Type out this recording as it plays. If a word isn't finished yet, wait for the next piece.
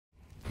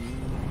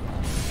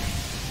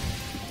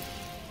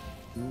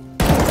See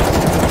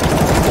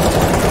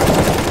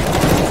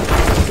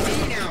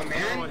now,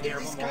 man.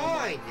 He's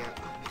gone.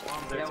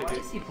 Yeah, why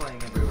is he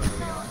playing everywhere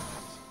we are?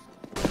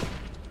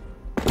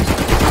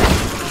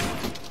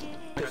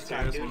 This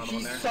guy, dude,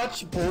 he's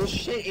such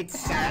bullshit. It's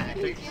sad.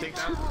 Take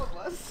that.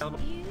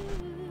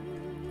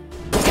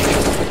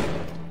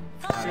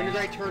 As soon as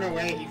I turn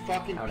away, he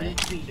fucking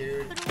beats me,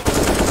 dude.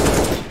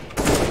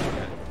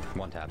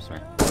 One taps,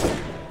 man.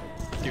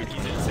 Dude,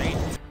 he's insane.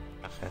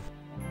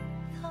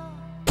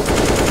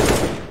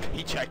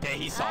 He checked it,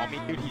 he saw me.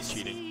 Dude, he's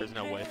cheating. There's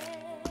no way.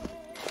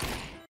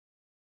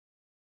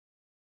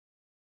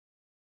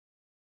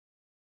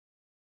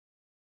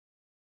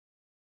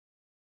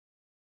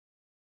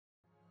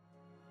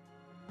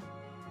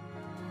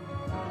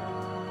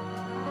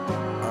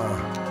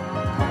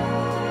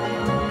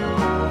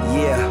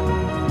 Yeah.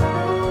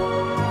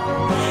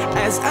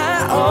 As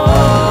I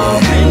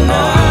open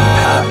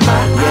up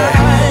my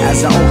eyes,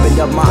 as I opened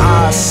up my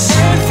eyes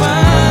and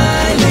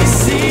finally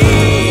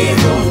see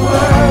the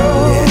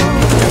world,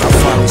 I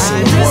finally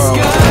see the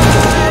world.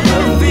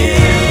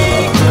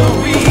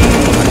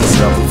 I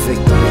discovered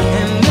victory.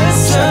 And the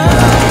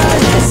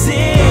sun is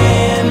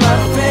in my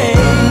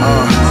face.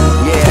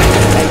 Yeah.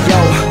 Hey yo,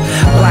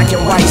 black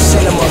and white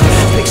cinema.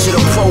 Picture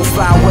the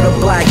profile with a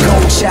black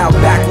gold child,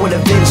 back with a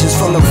vengeance,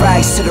 from the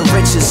rags to the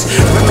riches.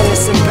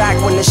 Reminiscing back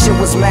when the shit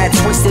was mad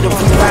twisted. If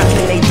we rap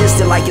then they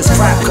dissed it like it's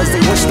crap, cause they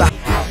wish the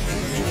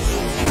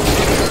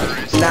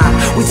nah,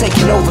 we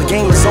taking over,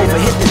 game is over,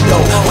 hit the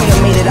dough. We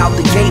done made it out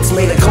the gates,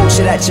 made a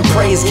culture that you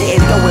praise. Getting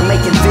dough and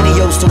making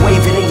videos to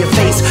wave it in your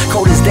face.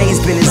 Cold as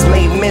days been, it's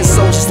made men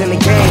soldiers in the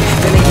game.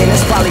 Then again,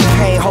 it's probably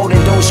pain, holding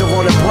doja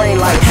on the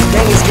brain. Like,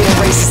 dang, it's getting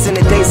racist in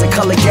the days of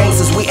color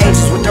gangsters. We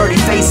angels with dirty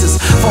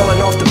faces, falling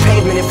off the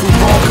pavement. If we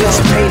all good,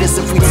 you paid us.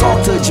 If we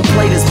talk to it, you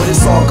played us, but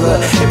it's all good.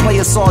 They play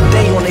us all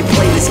day on they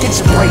playlist. Get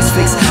your brakes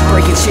fixed,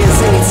 breaking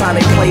chairs anytime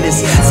they play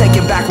this.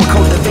 Taking back with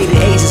cultivated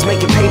ages,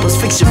 making papers,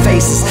 fix your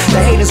faces. The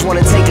haters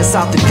wanna take us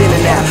out to dinner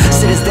now,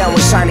 sit us down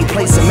with shiny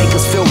plates and make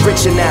us feel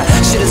richer now.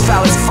 Shit is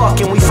foul as fuck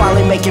and we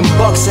finally making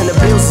bucks and the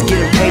bills is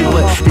getting paid,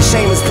 but the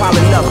shame is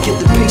piling up. Get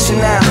the picture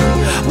now?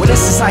 Well,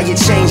 this is how you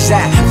change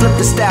that. Flip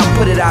the style,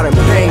 put it out and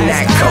bang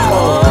that. Come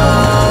on.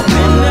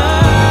 Open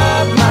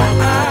up my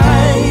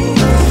eyes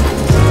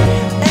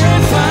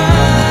and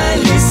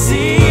finally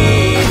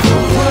see the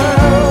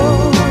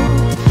world.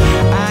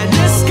 I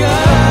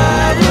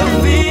discover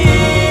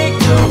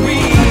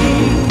victory.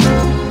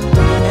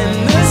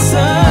 And the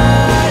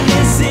sun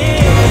is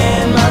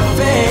in my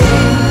face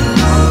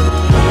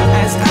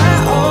as I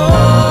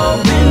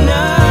open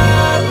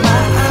up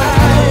my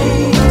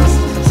eyes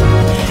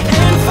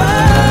and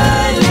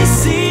finally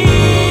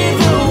see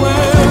the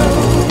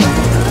world.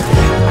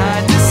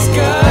 I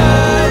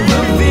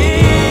discover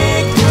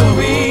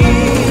victory.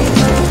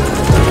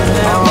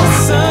 Now the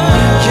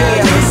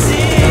sun is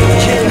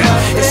in my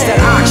face. It's that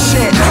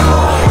oxygen.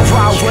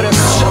 Ride with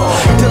us.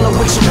 Dealing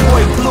with your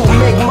boy Blue,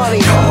 make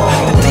money.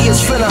 The D is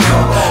finna.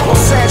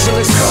 Los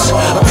Angeles.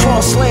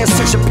 Across lands,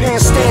 touch your pants.